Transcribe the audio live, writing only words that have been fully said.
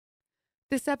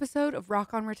This episode of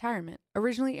Rock on Retirement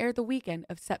originally aired the weekend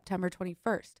of September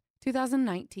 21st,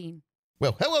 2019.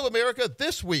 Well, hello, America.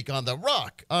 This week on the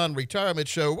Rock on Retirement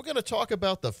Show, we're going to talk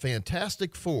about the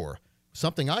Fantastic Four,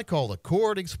 something I call the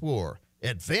Core and Explore,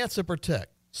 Advance and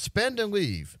Protect, Spend and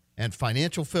Leave, and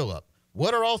Financial Fill-Up.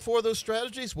 What are all four of those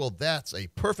strategies? Well, that's a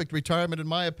perfect retirement, in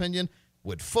my opinion,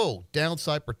 with full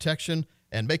downside protection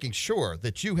and making sure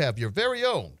that you have your very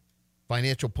own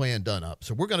financial plan done up.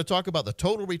 So we're going to talk about the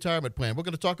total retirement plan. We're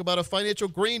going to talk about a financial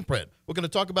green print. We're going to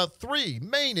talk about three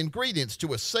main ingredients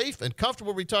to a safe and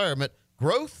comfortable retirement: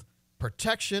 growth,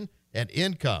 protection, and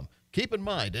income. Keep in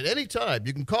mind, at any time,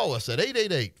 you can call us at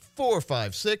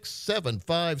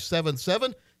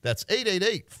 888-456-7577. That's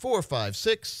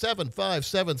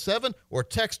 888-456-7577, or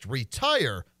text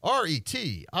RETIRE,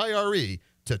 R-E-T-I-R-E,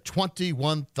 to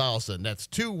 21000. That's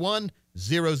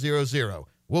 21000.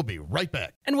 We'll be right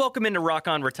back. And welcome into Rock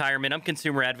on Retirement. I'm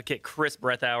consumer advocate Chris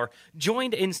Brethauer,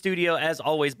 joined in studio, as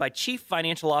always, by Chief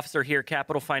Financial Officer here at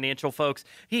Capital Financial, folks.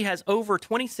 He has over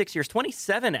 26 years,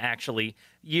 27 actually,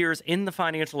 years in the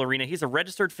financial arena. He's a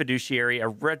registered fiduciary, a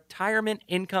retirement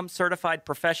income certified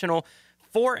professional,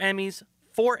 4 Emmys,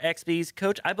 4 XPs.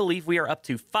 Coach, I believe we are up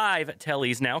to 5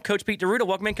 Tellys now. Coach Pete D'Arruda,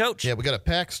 welcome in, Coach. Yeah, we got a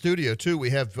packed studio, too. We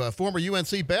have former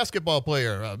UNC basketball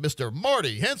player, Mr.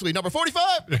 Marty Hensley, number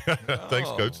 45. Thanks,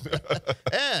 Coach.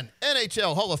 And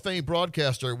NHL Hall of Fame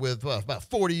broadcaster with about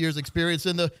 40 years experience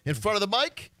in front of the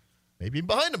mic. Maybe even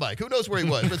behind the mic. Who knows where he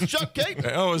was? It's Chuck Caton.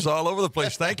 Oh, it was all over the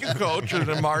place. Thank you, Coach.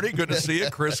 And Marty, good to see you.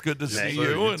 Chris, good to see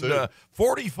you. And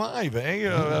 45,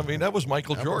 I mean, that was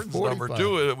Michael Jordan's number,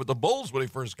 too, with the Bulls when he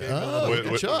first came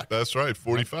in. Chuck. That's right,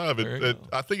 45.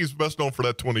 I think he's best known for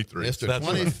that 23. Mr.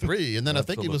 23. Right. And then I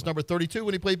think he was Absolutely. number 32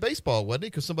 when he played baseball, wasn't he?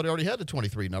 Because somebody already had the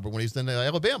 23 number when he's in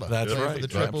Alabama. That's playing right. For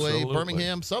the AAA Absolutely.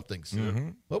 Birmingham somethings. Mm-hmm.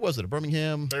 What was it? A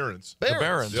Birmingham? Barons. The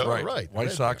Barons, Yeah. right. White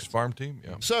Red Sox Barons. farm team,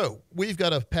 yeah. So we've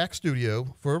got a packed studio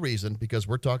for a reason, because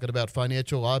we're talking about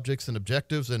financial objects and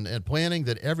objectives and planning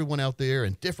that everyone out there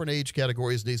in different age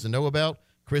categories needs to know about.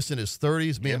 Chris in his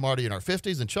 30s, me and Marty in our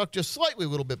 50s, and Chuck just slightly a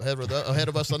little bit ahead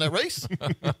of us on that race.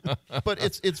 But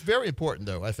it's very important,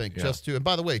 though, I think, just to – and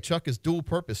by the way, Chuck is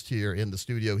dual-purposed here in the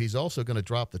studio. He's also going to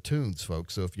drop the tunes,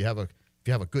 folks. So if you have a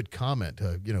good comment,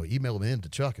 email them in to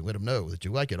Chuck and let him know that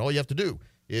you like it. All you have to do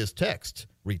is text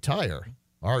RETIRE,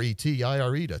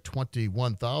 R-E-T-I-R-E, to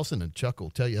 21000, and Chuck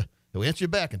will tell you – he'll answer you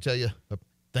back and tell you,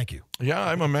 thank you. Yeah,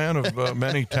 I'm a man of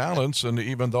many talents, and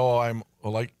even though I'm,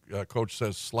 like Coach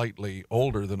says, slightly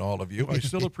older than all of you, I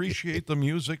still appreciate the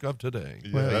music of today.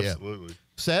 Yeah, Well, yeah. absolutely.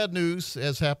 Sad news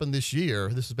has happened this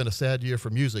year. This has been a sad year for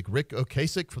music. Rick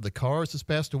Ocasek from the Cars has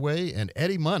passed away, and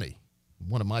Eddie Money,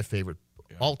 one of my favorite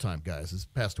all-time guys, has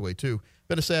passed away too.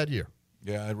 Been a sad year.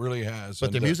 Yeah, it really has. But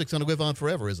And, their music's going to live on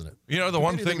forever, isn't it? You know, the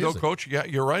one Maybe thing, the though, music. Coach, yeah,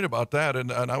 you're right about that,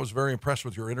 and I was very impressed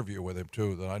with your interview with him,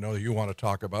 too, that I know that you want to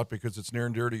talk about because it's near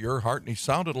and dear to your heart, and he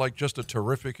sounded like just a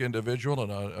terrific individual,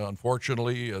 and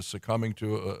unfortunately succumbing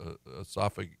to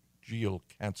esophageal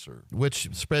cancer.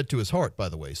 Which spread to his heart, by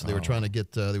the way. So they were trying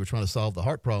to solve the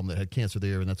heart problem that had cancer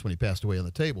there, and that's when he passed away on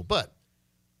the table. But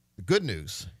the good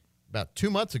news, about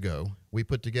 2 months ago, we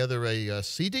put together a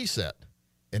CD set.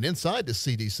 And inside the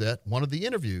CD set, one of the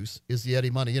interviews is the Eddie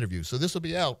Money interview. So this will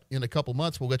be out in a couple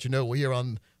months. We'll let you know here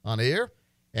on air.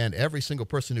 And every single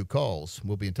person who calls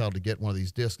will be entitled to get one of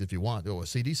these discs if you want, or a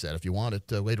CD set if you want it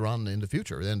later on in the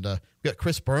future. And we got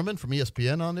Chris Berman from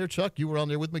ESPN on there. Chuck, you were on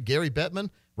there with me. Gary Bettman,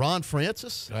 Ron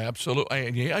Francis. Absolutely.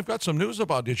 And I've got some news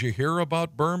about, did you hear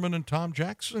about Berman and Tom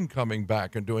Jackson coming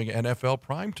back and doing NFL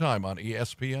primetime on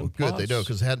ESPN+? Well, good, they know,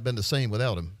 because it hadn't been the same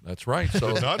without him. That's right.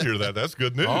 So Did not hear that. That's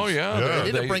good news. Oh, yeah.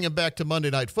 They didn't bring him back to Monday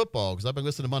Night Football, because I've been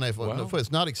listening to Monday Night Football. Well.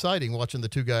 It's not exciting watching the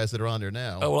two guys that are on there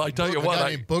now. Oh, well, I tell you The what, guy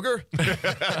named Booger,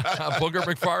 Booger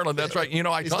McFarland, that's right. You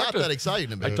know, he's not that exciting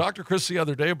to me. I talked to Chris the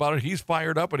other day about it. He's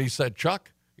fired up, and he said,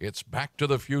 Chuck, it's back to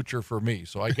the future for me.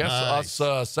 So I guess Nice.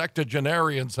 us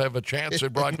sectogenarians have a chance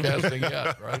at broadcasting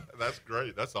yet, right? That's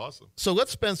great. That's awesome. So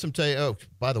let's spend some time. Oh,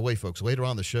 by the way, folks, later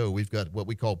on the show, we've got what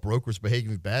we call brokers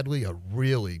behaving badly, a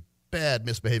really bad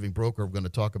misbehaving broker we're going to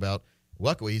talk about.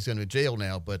 Luckily, he's in jail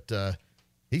now, but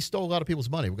he stole a lot of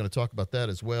people's money. We're going to talk about that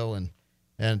as well.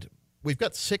 And we've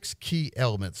got 6 key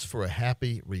elements for a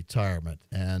happy retirement.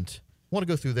 And I want to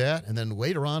go through that. And then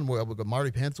later on, we'll go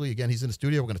Marty Hensley. Again, he's in the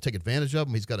studio. We're going to take advantage of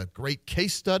him. He's got a great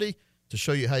case study to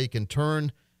show you how you can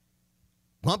turn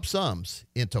lump sums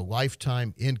into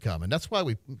lifetime income. And that's why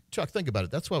Chuck, think about it.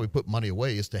 That's why we put money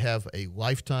away, is to have a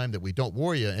lifetime that we don't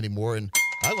worry anymore. And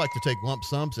I like to take lump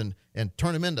sums and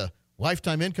turn them into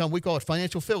lifetime income. We call it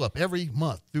financial fill-up every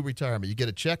month through retirement. You get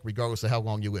a check regardless of how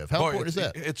long you live. How important is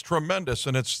that? It's tremendous,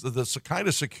 and it's the kind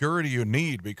of security you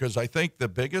need, because I think the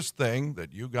biggest thing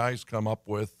that you guys come up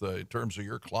with in terms of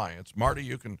your clients, Marty,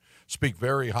 you can speak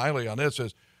very highly on this,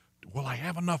 is, will I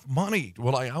have enough money?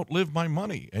 Will I outlive my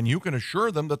money? And you can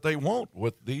assure them that they won't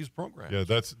with these programs.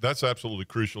 Yeah, that's absolutely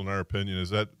crucial in our opinion, is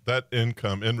that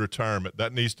income in retirement,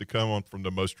 that needs to come on from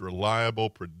the most reliable,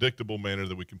 predictable manner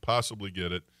that we can possibly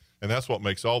get it. And that's what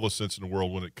makes all the sense in the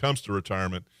world when it comes to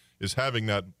retirement, is having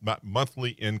that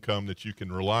monthly income that you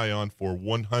can rely on for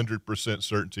 100%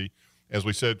 certainty. As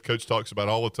we said, Coach talks about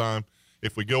all the time,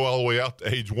 if we go all the way out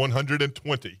to age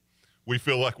 120, we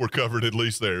feel like we're covered at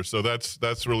least there. So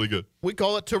that's really good. We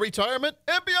call it to retirement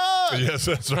and beyond. Yes,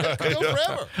 that's right. Go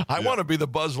forever. I want to be the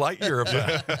Buzz Lightyear of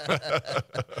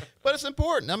that. But it's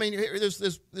important. I mean,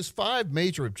 there's 5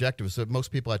 major objectives that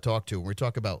most people I talk to when we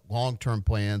talk about long-term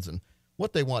plans and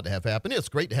what they want to have happen. It's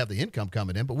great to have the income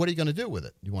coming in, but what are you going to do with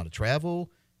it? You want to travel?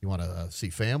 You want to see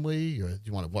family? Or do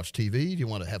you want to watch TV? Do you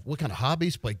want to have what kind of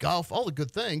hobbies? Play golf? All the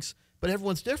good things, but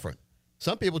everyone's different.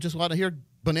 Some people just want to hear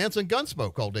Bonanza and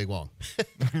Gunsmoke all day long.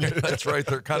 That's right.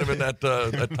 They're kind of in that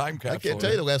time capsule. I can't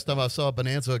tell you the last time I saw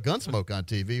Bonanza and Gunsmoke on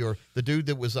TV, or the dude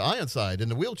that was Ironside in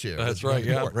the wheelchair. That's right.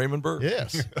 Yeah, Raymond Burr.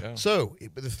 Yes. Yeah. So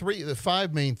the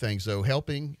 5 main things, though: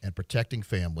 helping and protecting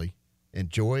family,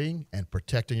 enjoying and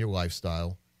protecting your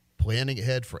lifestyle, planning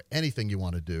ahead for anything you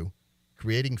want to do,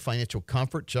 creating financial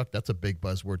comfort. Chuck, that's a big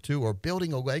buzzword too. Or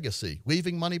building a legacy,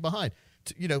 leaving money behind.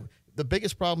 The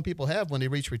biggest problem people have when they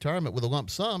reach retirement with a lump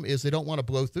sum is they don't want to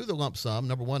blow through the lump sum,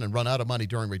 number one, and run out of money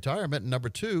during retirement. And number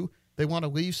 2, they want to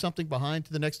leave something behind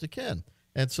to the next of kin.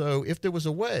 And so if there was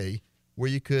a way where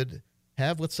you could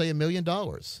have, let's say, $1 million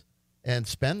and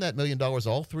spend that $1 million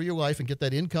all through your life and get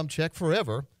that income check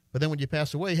forever, but then when you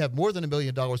pass away, have more than $1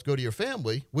 million go to your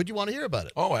family, would you want to hear about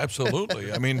it? Oh,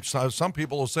 absolutely. I mean, some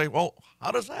people will say, well,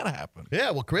 how does that happen?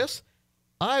 Yeah, well, Chris,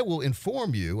 I will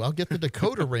inform you. I'll get the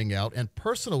decoder ring out and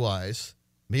personalize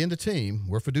me and the team.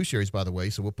 We're fiduciaries, by the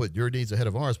way, so we'll put your needs ahead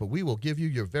of ours, but we will give you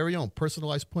your very own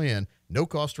personalized plan, no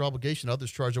cost or obligation. Others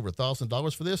charge over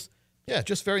 $1,000 for this. Yeah,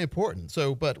 just very important.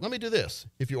 So, but let me do this.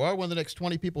 If you are one of the next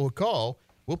 20 people who call,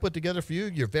 we'll put together for you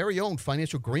your very own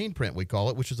financial green print, we call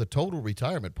it, which is a total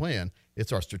retirement plan.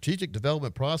 It's our strategic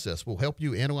development process. We'll help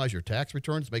you analyze your tax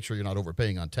returns, make sure you're not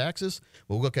overpaying on taxes.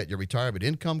 We'll look at your retirement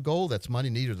income goal. That's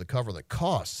money needed to cover the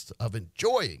costs of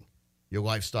enjoying your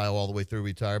lifestyle all the way through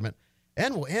retirement.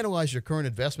 And we'll analyze your current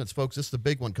investments, folks. This is the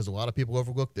big one because a lot of people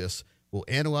overlook this. We'll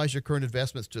analyze your current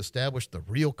investments to establish the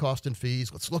real cost and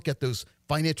fees. Let's look at those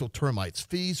financial termites,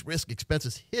 fees, risk,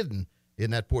 expenses hidden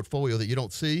in that portfolio that you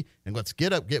don't see, and let's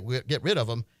get rid of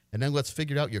them, and then let's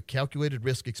figure out your calculated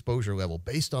risk exposure level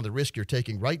based on the risk you're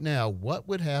taking right now. What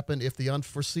would happen if the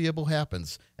unforeseeable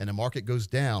happens and the market goes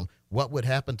down? What would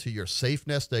happen to your safe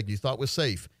nest egg you thought was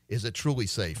safe? Is it truly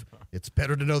safe? It's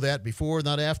better to know that before,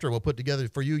 not after. We'll put together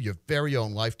for you your very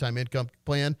own lifetime income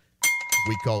plan.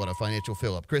 We call it a financial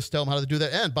fill-up. Chris, tell them how to do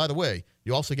that. And by the way,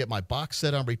 you also get my box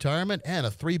set on retirement and a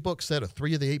 3-book set of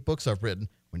 3 of the 8 books I've written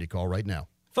when you call right now.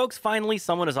 Folks, finally,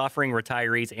 someone is offering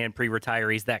retirees and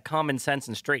pre-retirees that common sense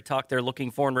and straight talk they're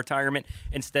looking for in retirement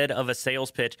instead of a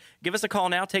sales pitch. Give us a call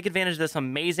now. Take advantage of this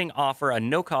amazing offer, a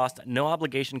no-cost,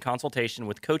 no-obligation consultation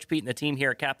with Coach Pete and the team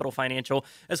here at Capital Financial,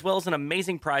 as well as an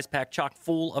amazing prize pack chock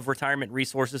full of retirement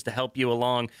resources to help you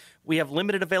along. We have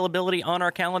limited availability on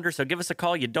our calendar, so give us a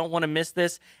call. You don't want to miss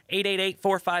this.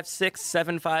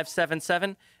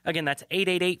 888-456-7577. Again, that's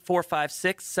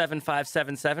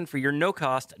 888-456-7577 for your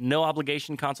no-cost,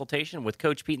 no-obligation consultation with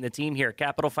Coach Pete and the team here at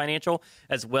Capital Financial,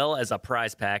 as well as a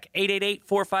prize pack.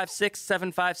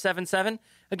 888-456-7577.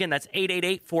 Again, that's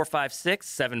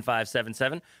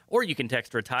 888-456-7577. Or you can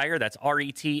text RETIRE, that's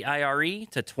RETIRE,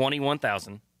 to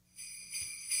 21000.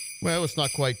 Well, it's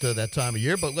not quite that time of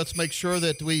year, but let's make sure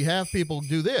that we have people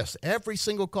do this. Every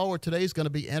single caller today is going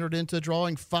to be entered into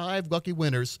drawing. 5 lucky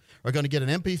winners are going to get an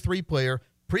MP3 player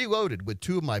preloaded with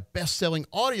 2 of my best-selling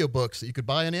audiobooks that you could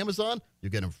buy on Amazon. You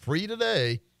get them free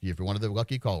today if you're one of the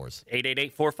lucky callers.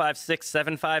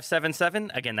 888-456-7577.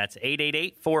 Again, that's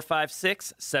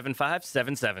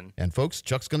 888-456-7577. And, folks,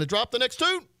 Chuck's going to drop the next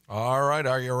tune. All right.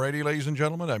 Are you ready, ladies and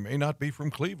gentlemen? I may not be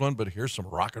from Cleveland, but here's some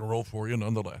rock and roll for you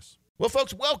nonetheless. Well,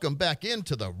 folks, welcome back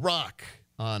into the Rock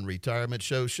on Retirement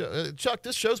show. Chuck,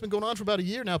 this show's been going on for about a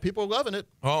year now. People are loving it.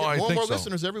 Oh, I think so. More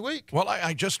listeners every week. Well,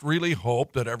 I just really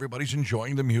hope that everybody's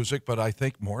enjoying the music, but I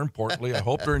think more importantly, I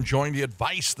hope they're enjoying the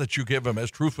advice that you give them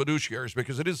as true fiduciaries,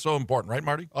 because it is so important, right,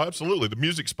 Marty? Oh, absolutely. The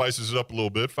music spices it up a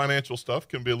little bit. Financial stuff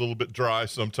can be a little bit dry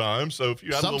sometimes, so if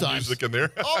you add a little music in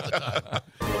there. All the time.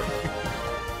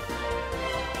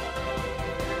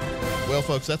 Well,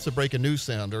 folks, that's the breaking news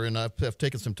sounder, and I've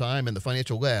taken some time in the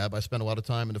financial lab. I spend a lot of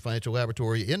time in the financial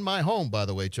laboratory in my home, by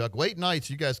the way, Chuck. Late nights,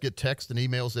 you guys get texts and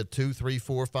emails at 2, 3,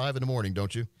 4, 5 in the morning,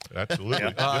 don't you?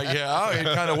 Absolutely. Yeah, it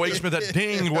kind of wakes me. That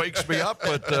ding wakes me up,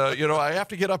 but, I have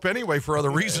to get up anyway for other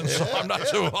reasons, so I'm not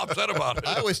too upset about it.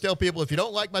 I always tell people, if you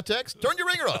don't like my text, turn your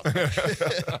ringer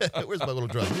off. Where's my little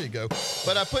drum? There you go.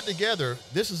 But I put together,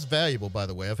 this is valuable, by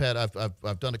the way.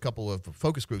 I've done a couple of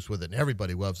focus groups with it, and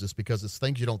everybody loves this because it's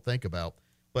things you don't think about.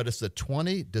 But it's the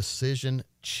 20 decision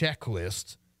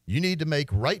checklist you need to make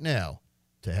right now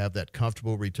to have that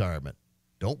comfortable retirement.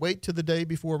 Don't wait till the day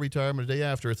before retirement, the day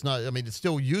after. It's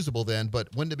still usable then,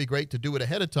 but wouldn't it be great to do it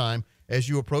ahead of time as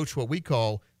you approach what we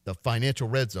call the financial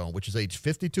red zone, which is age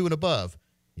 52 and above?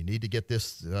 You need to get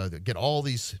get all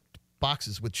these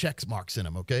boxes with check marks in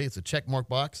them, okay? It's a check mark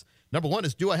box. Number one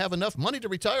is, do I have enough money to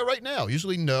retire right now?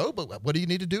 Usually no, but what do you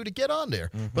need to do to get on there?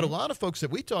 Mm-hmm. But a lot of folks that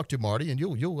we talk to, Marty, and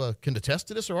you'll can attest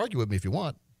to this or argue with me if you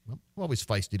want. I'm always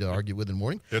feisty to argue with in the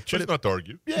morning. Yeah, choose not to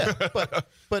argue. Yeah,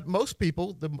 but most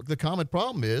people, the common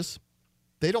problem is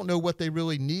they don't know what they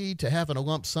really need to have in a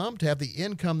lump sum to have the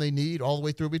income they need all the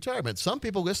way through retirement. Some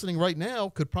people listening right now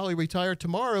could probably retire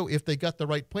tomorrow if they got the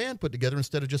right plan put together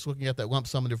instead of just looking at that lump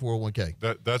sum in their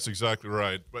 401k. That's exactly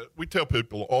right. But we tell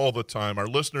people all the time, our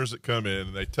listeners that come in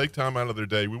and they take time out of their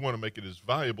day, we want to make it as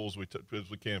valuable as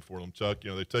we can for them, Chuck.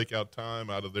 They take out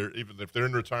time out of their, even if they're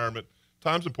in retirement,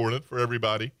 time's important for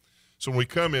everybody. So when we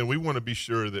come in, we want to be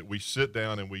sure that we sit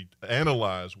down and we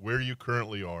analyze where you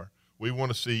currently are. We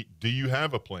want to see, do you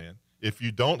have a plan? If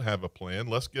you don't have a plan,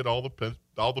 let's get all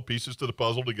the pieces to the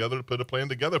puzzle together to put a plan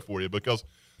together for you, because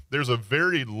there's a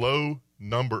very low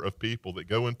number of people that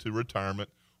go into retirement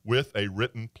with a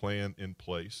written plan in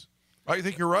place. I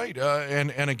think you're right.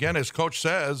 And again, as Coach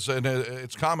says, and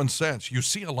it's common sense, you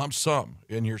see a lump sum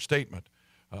in your statement.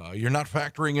 You're not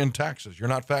factoring in taxes. You're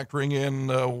not factoring in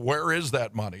where is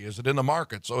that money? Is it in the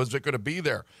market? So is it going to be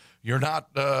there? You're not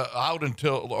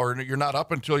you're not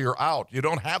up until you're out. You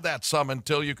don't have that sum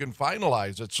until you can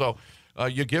finalize it. So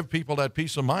you give people that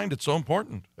peace of mind. It's so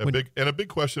important. A big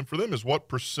question for them is, what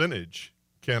percentage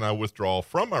can I withdraw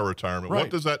from my retirement? Right.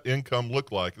 What does that income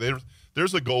look like?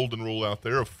 There's a golden rule out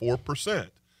there of 4%.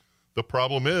 The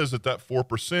problem is that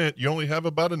 4%, you only have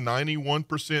about a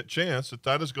 91% chance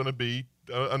that is going to be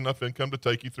enough income to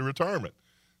take you through retirement.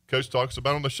 Coach talks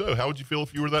about on the show, how would you feel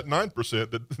if you were that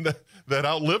 9% that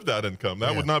outlived that income?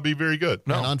 That would not be very good.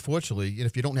 No. And unfortunately,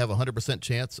 if you don't have a 100%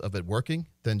 chance of it working,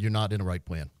 then you're not in the right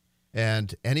plan.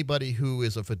 And anybody who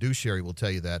is a fiduciary will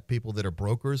tell you that. People that are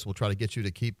brokers will try to get you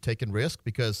to keep taking risk,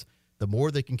 because the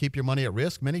more they can keep your money at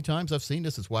risk, many times I've seen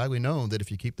this, it's widely known that if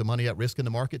you keep the money at risk in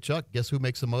the market, Chuck, guess who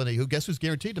makes the money? Guess who's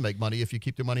guaranteed to make money if you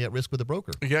keep the money at risk with a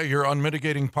broker? Yeah, your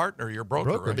unmitigating partner, your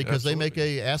broker. Right? Because Absolutely. They make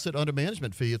a asset under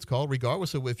management fee, it's called,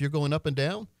 regardless of if you're going up and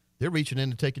down. They're reaching in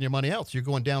and taking your money out. So you're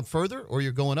going down further or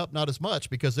you're going up not as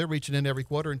much, because they're reaching in every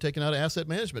quarter and taking out an asset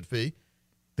management fee.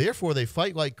 Therefore, they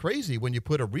fight like crazy when you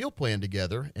put a real plan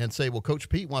together and say, well, Coach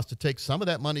Pete wants to take some of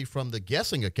that money from the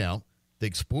guessing account, the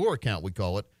Explore account we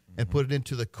call it, and put it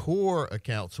into the core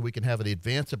account so we can have an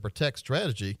advance and protect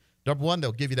strategy. Number one,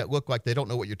 they'll give you that look like they don't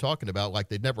know what you're talking about, like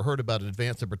they've never heard about an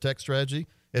advance and protect strategy.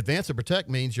 Advance and protect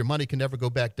means your money can never go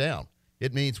back down.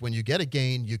 It means when you get a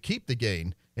gain, you keep the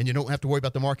gain, and you don't have to worry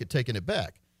about the market taking it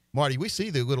back. Marty, we see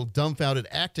the little dumbfounded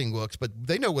acting looks, but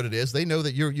they know what it is. They know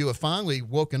that you have finally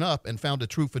woken up and found a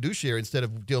true fiduciary instead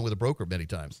of dealing with a broker many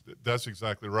times. That's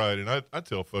exactly right. And I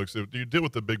tell folks that you deal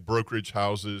with the big brokerage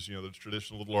houses, the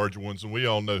traditional larger ones, and we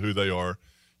all know who they are.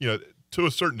 To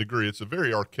a certain degree, it's a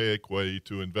very archaic way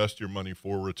to invest your money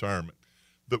for retirement.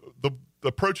 The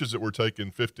approaches that were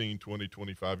taken 15, 20,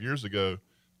 25 years ago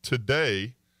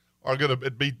today are going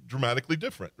to be dramatically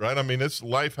different, right? I mean,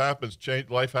 life happens,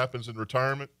 life happens in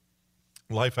retirement.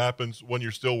 Life happens when you're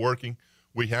still working.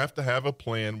 We have to have a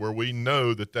plan where we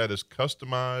know that is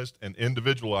customized and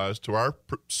individualized to our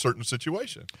certain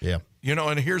situation. Yeah.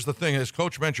 And here's the thing, as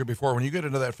Coach mentioned before, when you get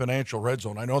into that financial red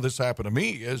zone, I know this happened to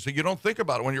me, is that you don't think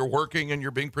about it when you're working and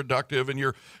you're being productive and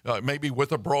you're maybe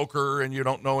with a broker and you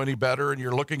don't know any better and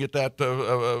you're looking at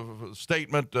that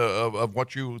statement of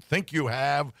what you think you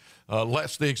have,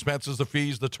 less the expenses, the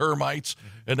fees, the termites,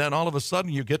 and then all of a sudden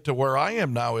you get to where I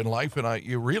am now in life and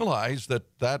you realize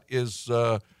that is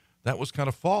that was kind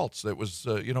of false. That was,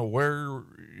 so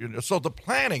the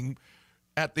planning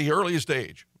at the earliest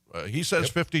age, he says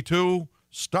 52,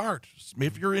 start.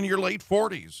 If you're in your late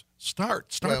 40s, start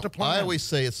to plan. I always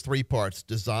say it's three parts: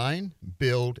 design,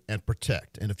 build, and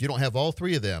protect. And if you don't have all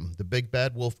three of them, the big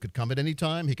bad wolf could come at any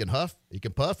time. He can huff, he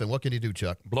can puff, and what can he do,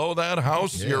 Chuck? Blow that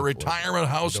house, your retirement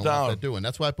house down. And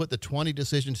that's why I put the 20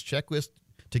 decisions checklist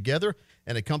together,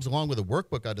 and it comes along with a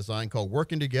workbook I designed called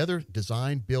Working Together,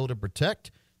 Design, Build, and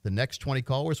Protect. The next 20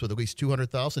 callers with at least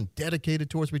 $200,000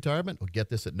 dedicated towards retirement will get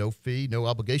this at no fee, no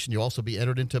obligation. You'll also be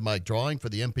entered into my drawing for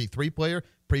the MP3 player,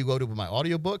 preloaded with my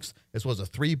audiobooks, as well as a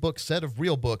 3-book set of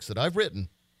real books that I've written.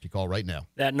 If you call right now.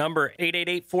 That number,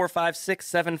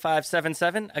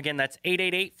 888-456-7577. Again, that's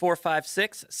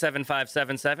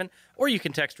 888-456-7577. Or you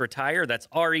can text RETIRE, that's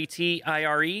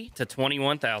RETIRE, to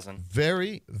 21,000.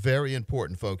 Very, very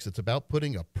important, folks. It's about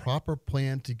putting a proper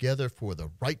plan together for the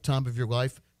right time of your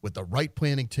life with the right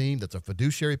planning team. That's a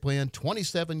fiduciary plan,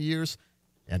 27 years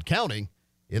and counting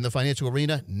in the financial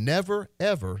arena. Never,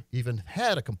 ever even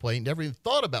had a complaint, never even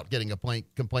thought about getting a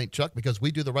complaint, Chuck, because we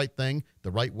do the right thing,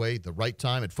 the right way, the right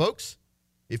time. And folks,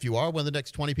 if you are one of the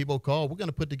next 20 people who call, we're going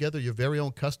to put together your very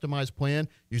own customized plan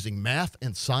using math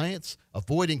and science,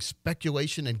 avoiding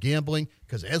speculation and gambling,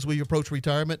 because as we approach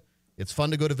retirement, it's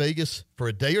fun to go to Vegas for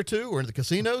a day or two or in the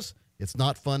casinos. It's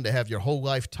not fun to have your whole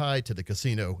life tied to the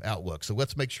casino outlook. So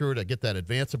let's make sure to get that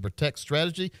Advance and Protect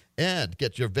strategy and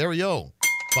get your very own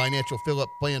financial fill-up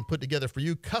plan put together for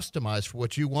you, customized for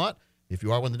what you want. If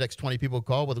you are one of the next 20 people who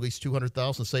call with at least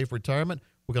 $200,000 saved for retirement,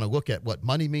 we're going to look at what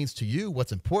money means to you,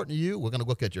 what's important to you. We're going to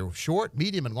look at your short,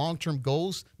 medium, and long-term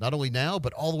goals, not only now,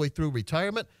 but all the way through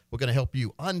retirement. We're going to help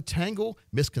you untangle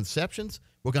misconceptions.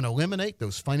 We're going to eliminate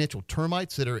those financial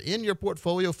termites that are in your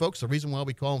portfolio, folks. The reason why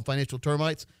we call them financial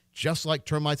termites, just like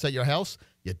termites at your house,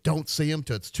 you don't see them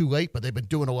till it's too late, but they've been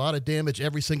doing a lot of damage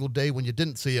every single day when you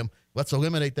didn't see them. Let's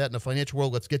eliminate that in the financial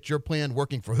world. Let's get your plan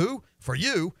working for who? For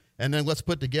you. And then let's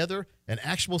put together an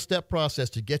actionable step process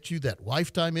to get you that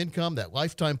lifetime income, that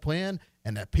lifetime plan,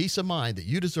 and that peace of mind that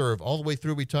you deserve all the way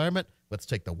through retirement. Let's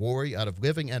take the worry out of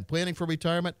living and planning for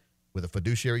retirement with a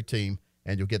fiduciary team,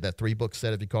 and you'll get that 3-book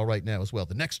set if you call right now as well.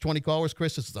 The next 20 callers,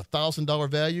 Chris, this is a $1,000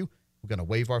 value. We're going to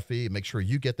waive our fee and make sure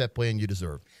you get that plan you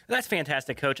deserve. That's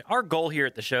fantastic, Coach. Our goal here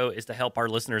at the show is to help our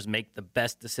listeners make the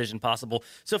best decision possible.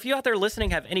 So if you out there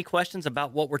listening have any questions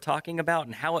about what we're talking about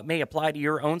and how it may apply to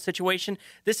your own situation,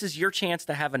 this is your chance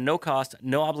to have a no-cost,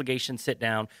 no-obligation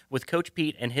sit-down with Coach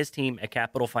Pete and his team at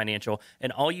Capital Financial.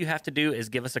 And all you have to do is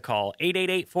give us a call,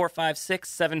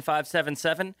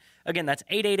 888-456-7577. Again, that's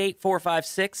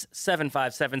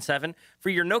 888-456-7577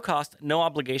 for your no-cost,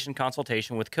 no-obligation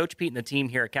consultation with Coach Pete and the team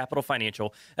here at Capital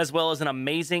Financial, as well as an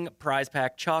amazing prize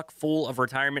pack chock full of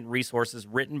retirement resources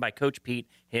written by Coach Pete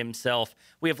himself.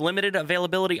 We have limited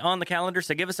availability on the calendar,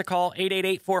 so give us a call,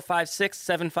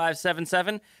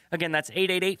 888-456-7577. Again, that's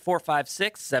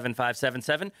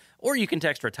 888-456-7577, or you can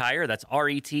text RETIRE, that's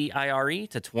RETIRE,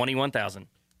 to 21,000.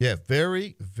 Yeah,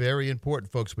 very, very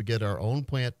important, folks. We get our own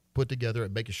plan put together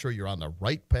and making sure you're on the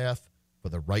right path for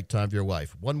the right time of your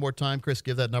life. One more time, Chris,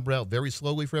 give that number out very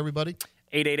slowly for everybody.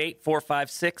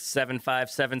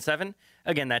 888-456-7577.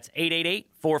 Again, that's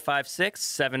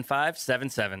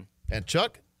 888-456-7577. And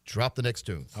Chuck, drop the next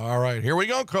tunes. All right, here we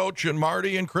go, Coach and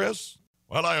Marty and Chris.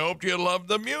 Well, I hope you love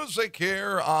the music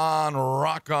here on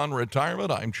Rock on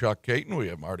Retirement. I'm Chuck Caton. We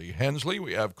have Marty Hensley.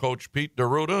 We have Coach Pete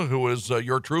D'Arruda, who is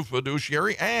your true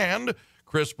fiduciary, and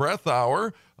Chris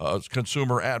Brethauer,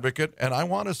 consumer advocate. And I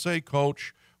want to say,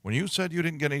 Coach, when you said you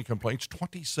didn't get any complaints,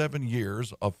 27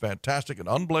 years of fantastic and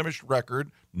unblemished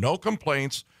record, no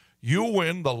complaints, you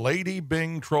win the Lady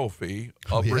Bing Trophy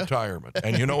of retirement.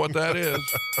 And you know what that is?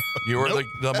 You are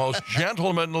the most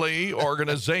gentlemanly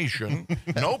organization.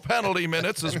 No penalty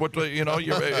minutes is what,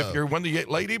 if you win the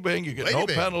Lady Bing, you get no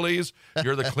penalties.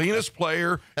 You're the cleanest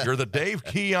player. You're the Dave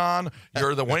Keon.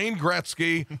 You're the Wayne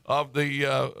Gretzky of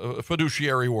the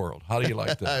fiduciary world. How do you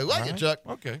like that? I like it, Chuck.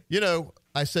 Okay.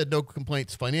 I said no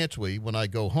complaints financially. When I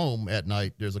go home at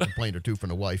night, there's a complaint or two from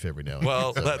the wife every now and then.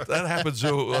 Well, that happens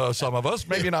to some of us.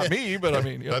 Maybe not me, but I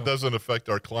mean, that doesn't affect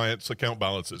our clients' account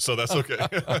balances, so that's okay.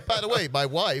 By the way, my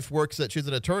wife she's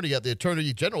an attorney at the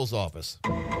Attorney General's office,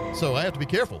 so I have to be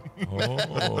careful.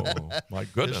 Oh, my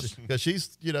goodness! Because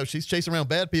she's chasing around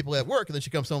bad people at work, and then she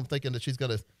comes home thinking that she's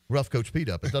going to rough Coach Pete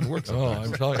up. It doesn't work sometimes.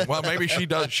 I'm telling you. Well, maybe she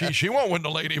does. She won't win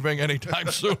the Lady Bing anytime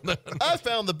soon. Then. I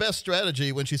found the best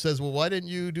strategy when she says, "Well, why didn't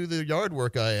you do the yard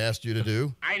work I asked you to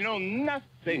do?" I know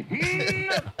nothing.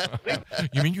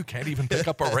 You mean you can't even pick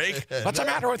up a rake? What's the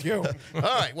matter with you? All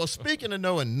right. Well, speaking of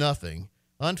knowing nothing,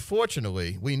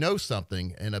 unfortunately, we know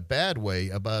something in a bad way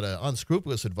about an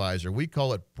unscrupulous advisor. We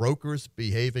call it brokers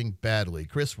behaving badly.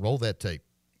 Chris, roll that tape.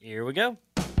 Here we go.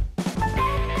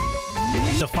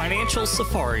 The Financial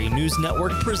Safari News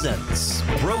Network presents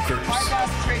Brokers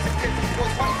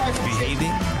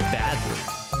Behaving Badly.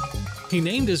 He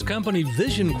named his company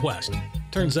Vision Quest.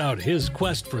 Turns out his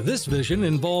quest for this vision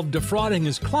involved defrauding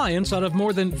his clients out of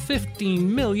more than $15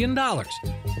 million.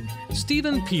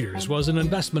 Stephen Peters was an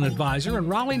investment advisor in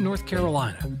Raleigh, North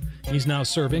Carolina. He's now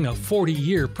serving a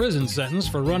 40-year prison sentence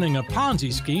for running a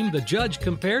Ponzi scheme the judge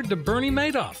compared to Bernie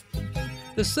Madoff.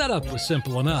 The setup was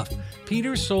simple enough.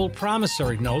 Peters sold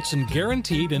promissory notes and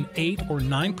guaranteed an 8 or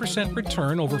 9%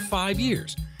 return over 5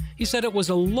 years. He said it was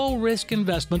a low-risk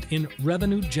investment in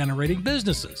revenue-generating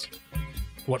businesses.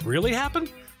 What really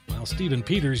happened? Well, Stephen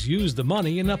Peters used the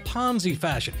money in a Ponzi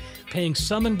fashion, paying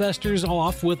some investors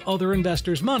off with other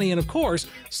investors' money and, of course,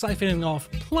 siphoning off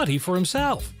plenty for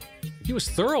himself. He was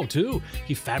thorough, too.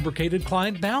 He fabricated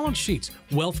client balance sheets,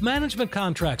 wealth management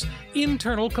contracts,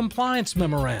 internal compliance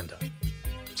memoranda.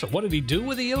 So what did he do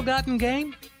with the ill-gotten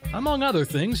gain? Among other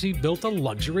things, he built a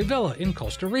luxury villa in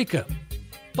Costa Rica,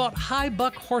 bought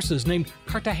high-buck horses named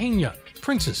Cartagena,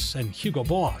 Princess, and Hugo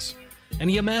Boss, and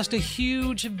he amassed a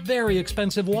huge, very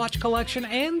expensive watch collection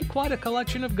and quite a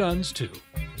collection of guns, too.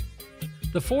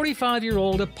 The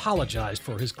 45-year-old apologized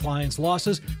for his client's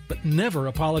losses, but never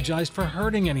apologized for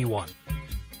hurting anyone.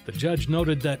 The judge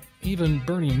noted that even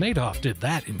Bernie Madoff did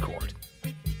that in court.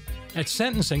 At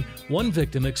sentencing, one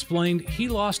victim explained he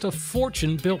lost a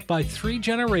fortune built by 3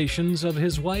 generations of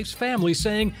his wife's family,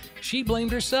 saying she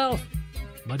blamed herself.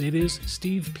 But it is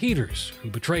Steve Peters who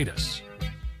betrayed us.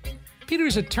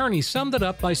 Peters' attorney summed it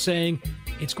up by saying,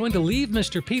 "It's going to leave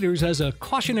Mr. Peters as a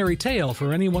cautionary tale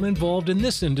for anyone involved in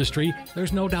this industry.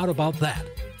 There's no doubt about that."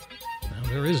 Well,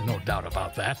 there is no doubt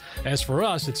about that. As for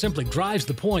us, it simply drives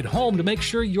the point home to make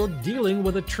sure you're dealing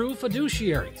with a true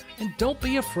fiduciary. And don't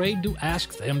be afraid to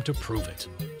ask them to prove it.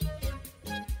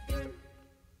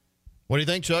 What do you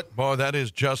think, Chuck? Boy, that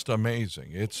is just amazing.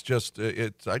 It's just,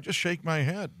 I just shake my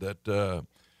head that,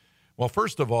 well,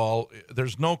 first of all,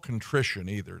 there's no contrition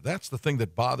either. That's the thing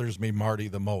that bothers me, Marty,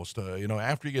 the most.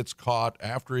 After he gets caught,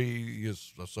 after he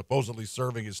is supposedly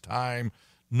serving his time,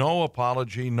 no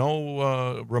apology,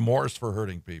 no remorse for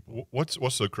hurting people. What's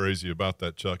so crazy about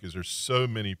that, Chuck, is there's so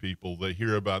many people, they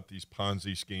hear about these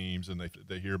Ponzi schemes and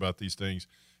they hear about these things,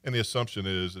 and the assumption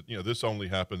is that, this only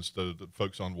happens to the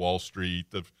folks on Wall Street,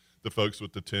 the folks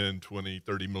with the 10, 20,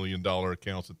 $30 million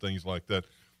accounts and things like that.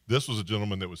 This was a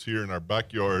gentleman that was here in our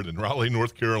backyard in Raleigh,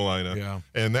 North Carolina,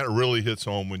 and that really hits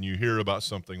home when you hear about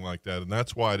something like that, and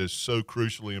that's why it is so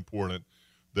crucially important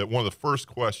that one of the first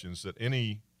questions that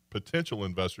any potential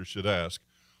investor should ask,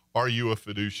 are you a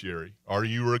fiduciary? Are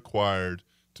you required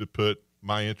to put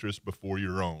my interest before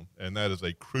your own? And that is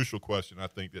a crucial question I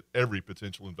think that every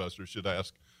potential investor should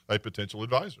ask a potential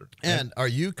advisor. And are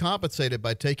you compensated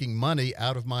by taking money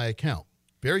out of my account?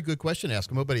 Very good question to ask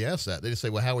them. Nobody asks that. They just say,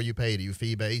 well, how are you paid? Are you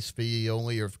fee-based, fee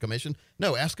only, or commission?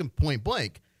 No, ask them point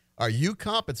blank. Are you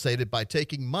compensated by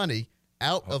taking money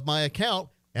out of my account?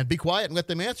 And be quiet and let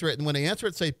them answer it. And when they answer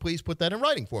it, say, please put that in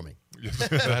writing for me.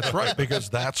 That's right, because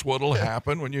that's what will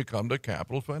happen when you come to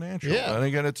Capital Financial. Yeah. And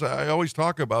again, I always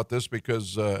talk about this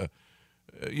because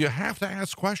you have to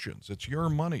ask questions. It's your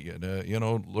money. And,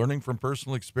 learning from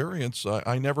personal experience,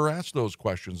 I never asked those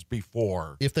questions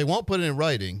before. If they won't put it in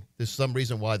writing, there's some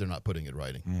reason why they're not putting it in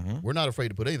writing. Mm-hmm. We're not afraid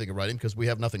to put anything in writing because we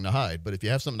have nothing to hide. But if you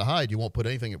have something to hide, you won't put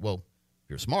anything. Well, if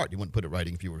you're smart, you wouldn't put it in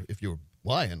writing if you were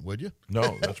lying, would you?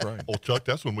 No, that's right. Well, Chuck,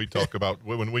 that's when we talk about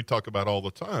all the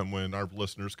time when our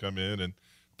listeners come in and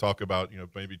talk about,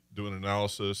 maybe doing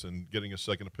analysis and getting a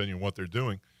second opinion on what they're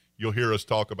doing. You'll hear us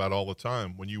talk about all the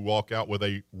time when you walk out with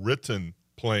a written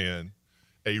plan,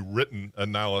 a written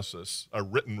analysis, a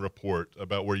written report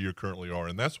about where you currently are.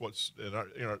 And that's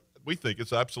we think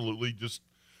it's absolutely just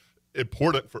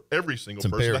important for every single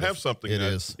person to have something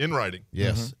in writing.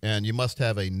 Yes, Mm-hmm. and you must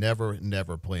have a never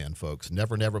plan, folks.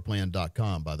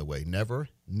 Neverplan.com, by the way. Never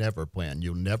plan.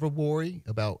 You'll never worry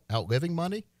about outliving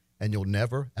money, and you'll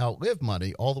never outlive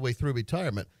money all the way through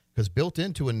retirement, because built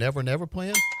into a never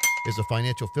plan is a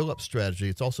financial fill-up strategy.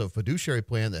 It's also a fiduciary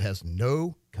plan that has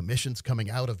no commissions coming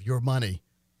out of your money.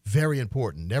 Very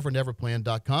important.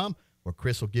 Neverplan.com, or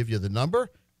Chris will give you the number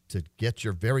to get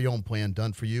your very own plan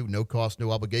done for you. No cost,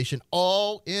 no obligation,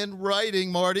 all in writing,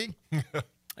 Marty.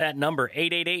 That number,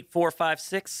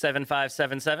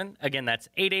 888-456-7577. Again, that's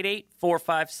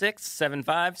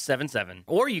 888-456-7577.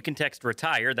 Or you can text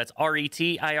RETIRE, that's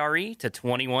RETIRE, to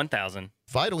 21,000.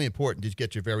 Vitally important to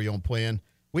get your very own plan.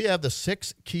 We have the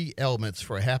 6 key elements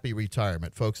for a happy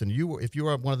retirement, folks. And if you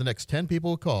are one of the next 10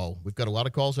 people to call, we've got a lot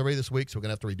of calls already this week, so we're going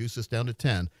to have to reduce this down to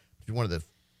 10. If you're one of the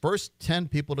first 10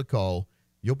 people to call,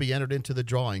 you'll be entered into the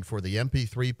drawing for the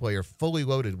MP3 player fully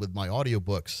loaded with my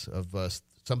audiobooks of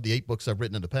some of the 8 books I've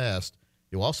written in the past.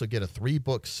 You'll also get a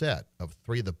 3-book set of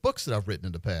 3 of the books that I've written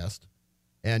in the past,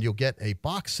 and you'll get a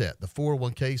box set, the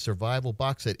 401k Survival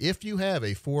Box Set. If you have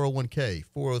a 401k,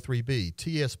 403b,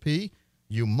 TSP,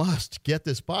 you must get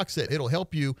this box set. It'll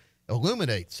help you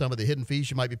illuminate some of the hidden fees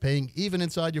you might be paying even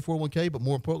inside your 401k, but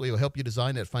more importantly, it'll help you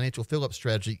design that financial fill-up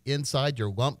strategy inside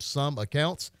your lump sum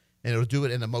accounts, and it'll do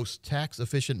it in the most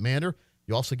tax-efficient manner.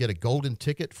 You also get a golden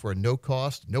ticket for a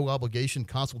no-cost, no-obligation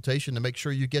consultation to make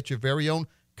sure you get your very own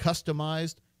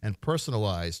customized and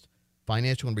personalized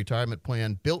financial and retirement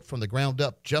plan built from the ground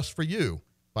up just for you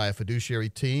by a fiduciary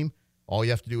team. All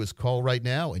you have to do is call right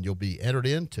now, and you'll be entered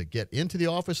in to get into the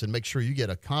office and make sure you get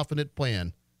a confident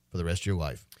plan for the rest of your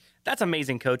life. That's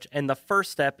amazing, Coach. And the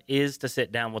first step is to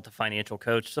sit down with the financial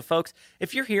coach. So, folks,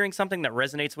 if you're hearing something that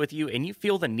resonates with you and you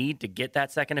feel the need to get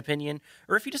that second opinion,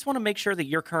 or if you just want to make sure that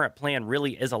your current plan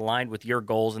really is aligned with your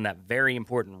goals and that very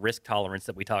important risk tolerance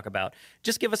that we talk about,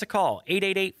 just give us a call,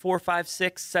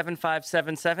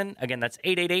 888-456-7577. Again, that's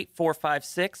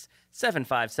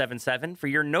 888-456-7577 for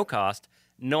your no-cost,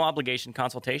 no obligation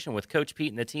consultation with Coach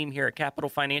Pete and the team here at Capital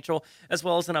Financial, as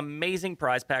well as an amazing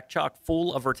prize pack chock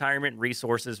full of retirement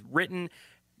resources written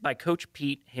by Coach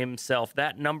Pete himself.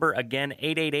 That number, again,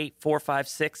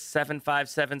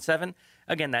 888-456-7577.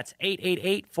 Again, that's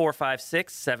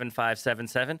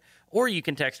 888-456-7577. Or you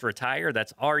can text RETIRE,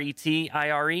 that's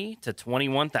RETIRE, to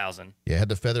 21,000. Yeah, I had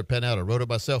the feather pen out. I wrote it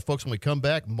myself. Folks, when we come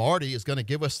back, Marty is going to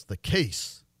give us the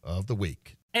case of the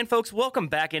week. And folks, welcome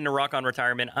back into Rock on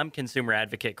Retirement. I'm consumer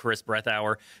advocate Chris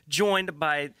Brethauer, joined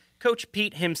by Coach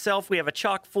Pete himself. We have a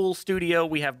chock full studio.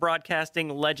 We have broadcasting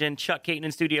legend Chuck Caton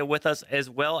in studio with us, as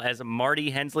well as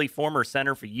Marty Hensley, former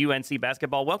center for UNC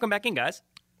basketball. Welcome back in, guys.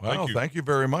 Well, thank you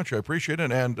very much. I appreciate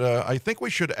it. And I think we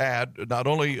should add not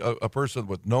only a person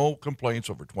with no complaints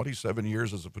over 27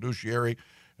 years as a fiduciary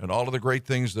and all of the great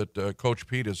things that Coach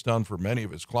Pete has done for many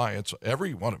of his clients,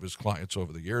 every one of his clients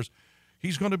over the years.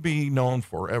 He's going to be known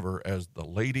forever as the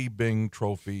Lady Bing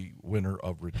Trophy winner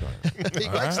of retirement. He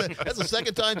likes that. That's the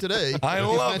second time today. I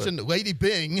love mentioned Lady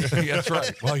Bing. That's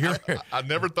right. Well, I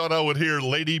never thought I would hear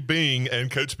Lady Bing and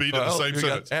Coach Pete in the same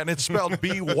sentence. And it's spelled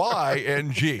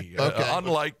B-Y-N-G, Okay.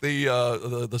 unlike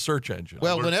the search engine.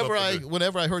 Well, whenever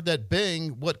I heard that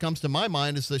Bing, what comes to my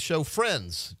mind is the show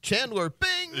Friends. Chandler,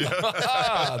 Bing.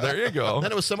 There you go.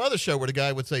 Then it was some other show where the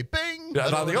guy would say Bing. Yeah,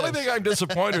 now, the only thing I'm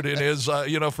disappointed in is,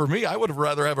 for me, I would have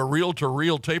rather have a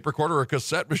reel-to-reel tape recorder or a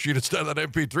cassette machine instead of that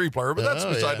MP3 player, but that's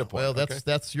beside the point. Well,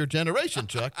 that's your generation,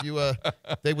 Chuck.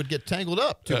 They would get tangled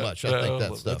up too much, I think,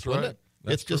 that stuff, wouldn't it?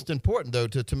 It's just important, though,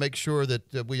 to make sure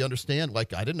that we understand.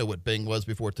 Like, I didn't know what Bing was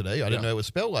before today. I didn't know it was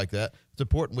spelled like that. It's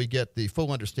important we get the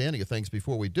full understanding of things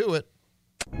before we do it.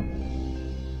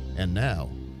 And now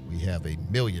we have a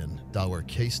 $1 million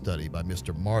case study by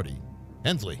Mr. Marty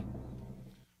Hensley.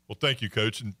 Well, thank you,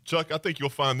 Coach. And Chuck, I think you'll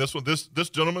find this one. This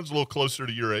gentleman's a little closer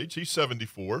to your age. He's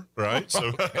 74, right?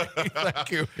 So thank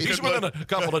you. He's within a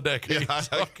couple of decades. Yeah,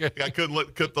 I couldn't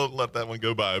let that one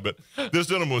go by. But this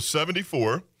gentleman was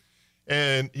 74,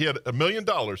 and he had $1 million,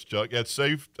 Chuck, he had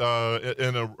saved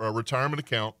in a retirement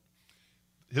account.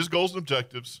 His goals and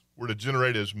objectives were to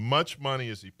generate as much money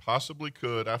as he possibly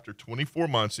could after 24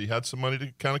 months. He had some money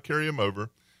to kind of carry him over.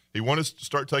 He wanted to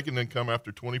start taking income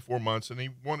after 24 months, and he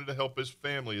wanted to help his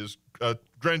family, his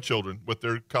grandchildren, with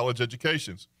their college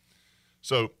educations.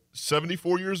 So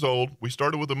 74 years old, we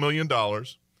started with $1 million.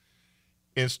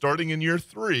 And starting in year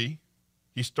 3,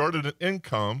 he started an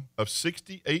income of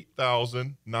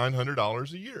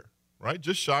 $68,900 a year, right?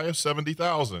 Just shy of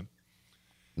 $70,000.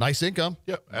 Nice income.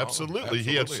 Yeah, absolutely.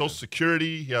 He had Social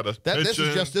Security. He had a pension. This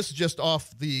is just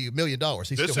off the $1 million.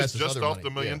 He this still has is just other off money. the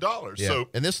 $1 million. Yeah. So,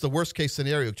 and this is the worst case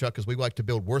scenario, Chuck, because we like to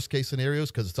build worst case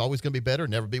scenarios because it's always going to be better,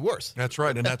 never be worse. That's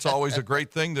right, and that's always a great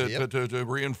thing to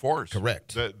reinforce.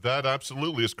 Correct. That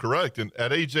absolutely is correct. And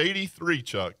at age 83,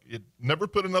 Chuck, it never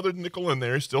put another nickel in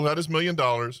there. He still had his $1 million.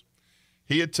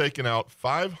 He had taken out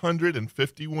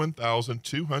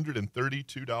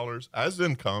 $551,232 as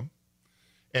income,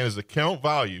 and his account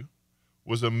value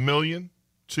was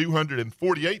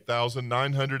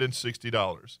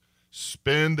 $1,248,960.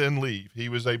 Spend and leave. He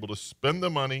was able to spend the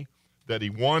money that he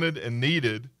wanted and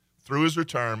needed through his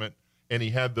retirement, and he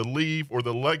had the leave or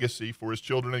the legacy for his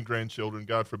children and grandchildren,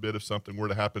 God forbid if something were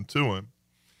to happen to him.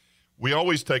 We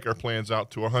always take our plans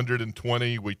out to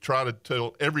 120. We try to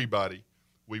tell everybody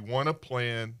we want a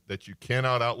plan that you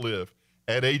cannot outlive.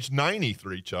 At age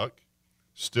 93, Chuck,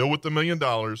 still with the $1 million,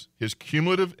 his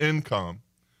cumulative income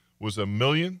was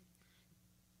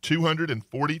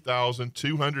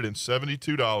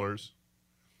 $1,240,272,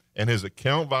 and his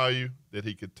account value that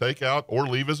he could take out or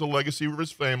leave as a legacy for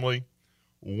his family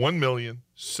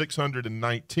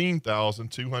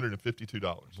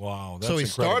 $1,619,252. Wow, that's So he incredible.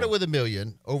 started with $1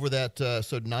 million over that,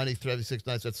 so 90, 36,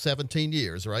 90, that's 17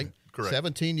 years, right? Correct.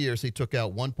 17 years, he took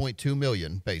out $1.2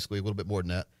 million, basically, a little bit more than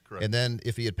that. Correct. And then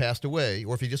if he had passed away,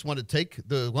 or if he just wanted to take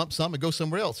the lump sum and go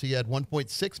somewhere else, he had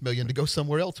 $1.6 million to go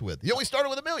somewhere else with. He only started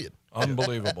with $1 million.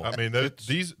 Unbelievable. I mean,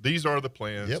 these are the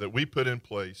plans Yep. that we put in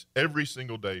place every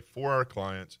single day for our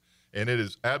clients, and it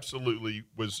is absolutely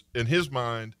was in his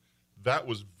mind that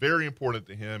was very important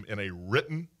to him in a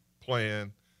written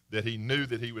plan that he knew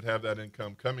that he would have that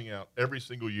income coming out every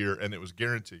single year, and it was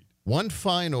guaranteed. One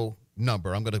final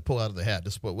number I'm going to pull out of the hat.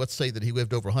 Just, let's say that he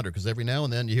lived over 100, because every now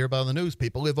and then you hear about in the news,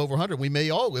 people live over 100. We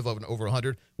may all live over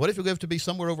 100. What if you live to be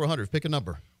somewhere over 100? Pick a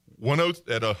number.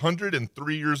 At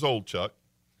 103 years old, Chuck,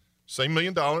 same $1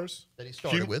 million That he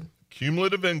started with.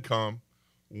 Cumulative income,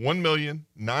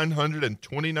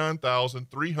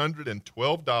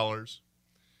 $1,929,312,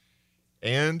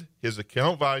 and his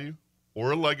account value or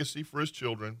a legacy for his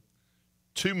children,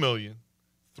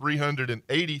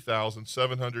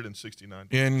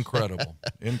 $2,380,769. Incredible.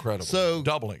 Incredible. So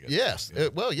doubling it. Yes. Yeah.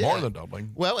 Well, yeah. More than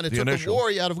doubling. Well, and it The took initial. the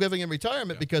worry out of living in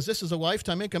retirement because this is a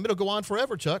lifetime income. It'll go on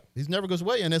forever, Chuck. He never goes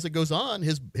away. And as it goes on,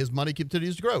 his money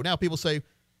continues to grow. Now, people say,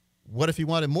 what if he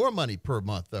wanted more money per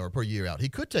month or per year out? He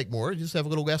could take more. Just have a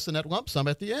little less than that lump sum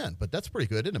at the end. But that's pretty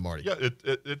good, isn't it, Marty? Yeah,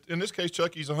 in this case,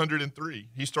 Chuck, he's 103.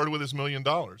 He started with his $1 million.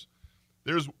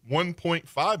 There's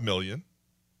 $1.5 million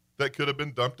that could have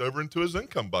been dumped over into his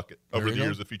income bucket over There the you go.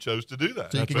 years if he chose to do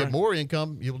that. So you can right. get more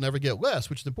income. You'll never get less,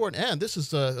 which is important. And this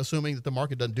is assuming that the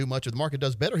market doesn't do much. If the market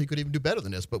does better, he could even do better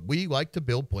than this. But we like to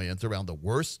build plans around the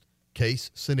worst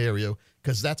case scenario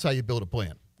because that's how you build a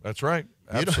plan. That's right.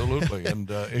 Absolutely. And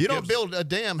You don't build a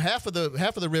dam half of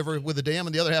the river with a dam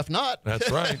and the other half not. That's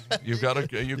right. You've got to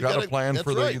gotta- plan that's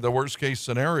for right. the worst case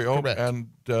scenario, Correct. and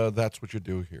that's what you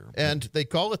do here. And they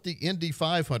call it the Indy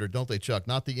 500, don't they, Chuck?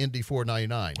 Not the Indy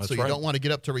 499. That's so you right. don't want to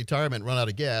get up to retirement and run out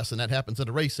of gas, and that happens in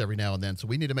a race every now and then. So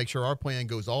we need to make sure our plan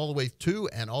goes all the way to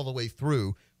and all the way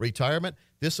through retirement.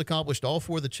 This accomplished all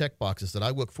four of the check boxes that I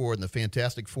look for in the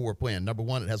Fantastic Four plan. Number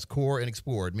one, it has core and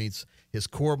explore. It means his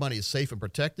core money is safe and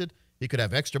protected. He could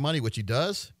have extra money, which he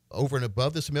does, over and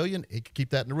above this $1 million. He could keep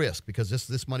that in the risk because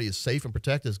this money is safe and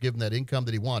protected. It's given that income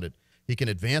that he wanted. He can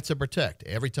advance and protect.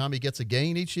 Every time he gets a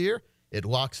gain each year, it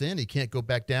locks in. He can't go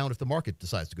back down if the market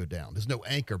decides to go down. There's no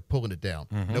anchor pulling it down.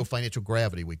 No financial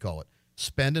gravity, we call it.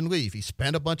 Spend and leave. He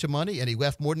spent a bunch of money, and he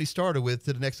left more than he started with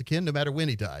to the next of kin, no matter when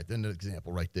he died. An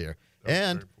example right there.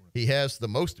 And he has the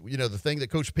most, the thing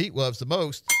that Coach Pete loves the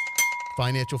most,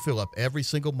 financial fill-up every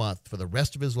single month for the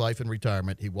rest of his life in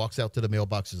retirement. He walks out to the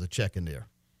mailbox, there's a check in there.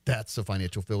 That's the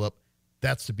financial fill-up.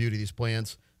 That's the beauty of these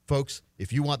plans. Folks,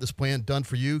 if you want this plan done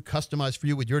for you, customized for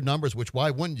you with your numbers, which why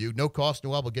wouldn't you? No cost,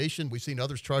 no obligation. We've seen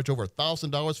others charge over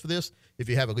 $1,000 for this. If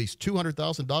you have at least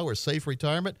 $200,000 safe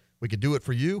retirement, we could do it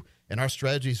for you. And our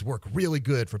strategies work really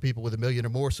good for people with $1 million or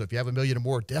more. So if you have $1 million or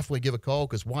more, definitely give a call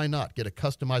because why not get a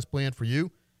customized plan for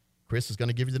you? Chris is going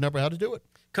to give you the number how to do it.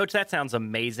 Coach, that sounds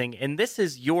amazing. And this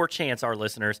is your chance, our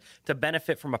listeners, to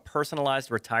benefit from a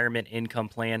personalized retirement income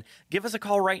plan. Give us a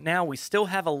call right now. We still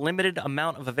have a limited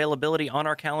amount of availability on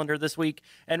our calendar this week.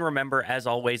 And remember, as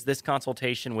always, this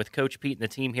consultation with Coach Pete and the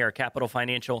team here at Capital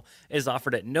Financial is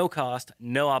offered at no cost,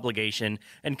 no obligation,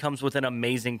 and comes with an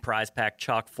amazing prize pack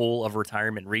chock full of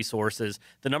retirement resources.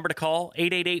 The number to call,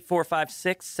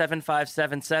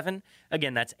 888-456-7577.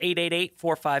 Again, that's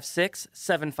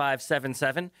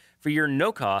 888-456-7577 for your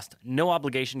no-cost,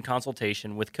 no-obligation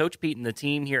consultation with Coach Pete and the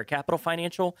team here at Capital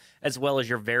Financial, as well as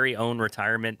your very own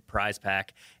retirement prize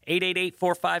pack.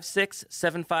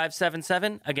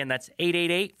 888-456-7577. Again, that's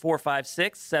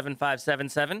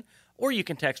 888-456-7577. Or you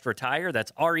can text RETIRE,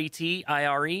 that's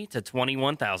RETIRE, to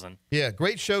 21,000. Yeah,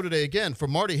 great show today. Again, for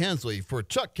Marty Hensley, for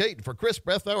Chuck Caton, for Chris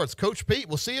Brethauer, it's Coach Pete.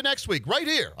 We'll see you next week right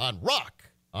here on Rock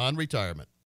on Retirement.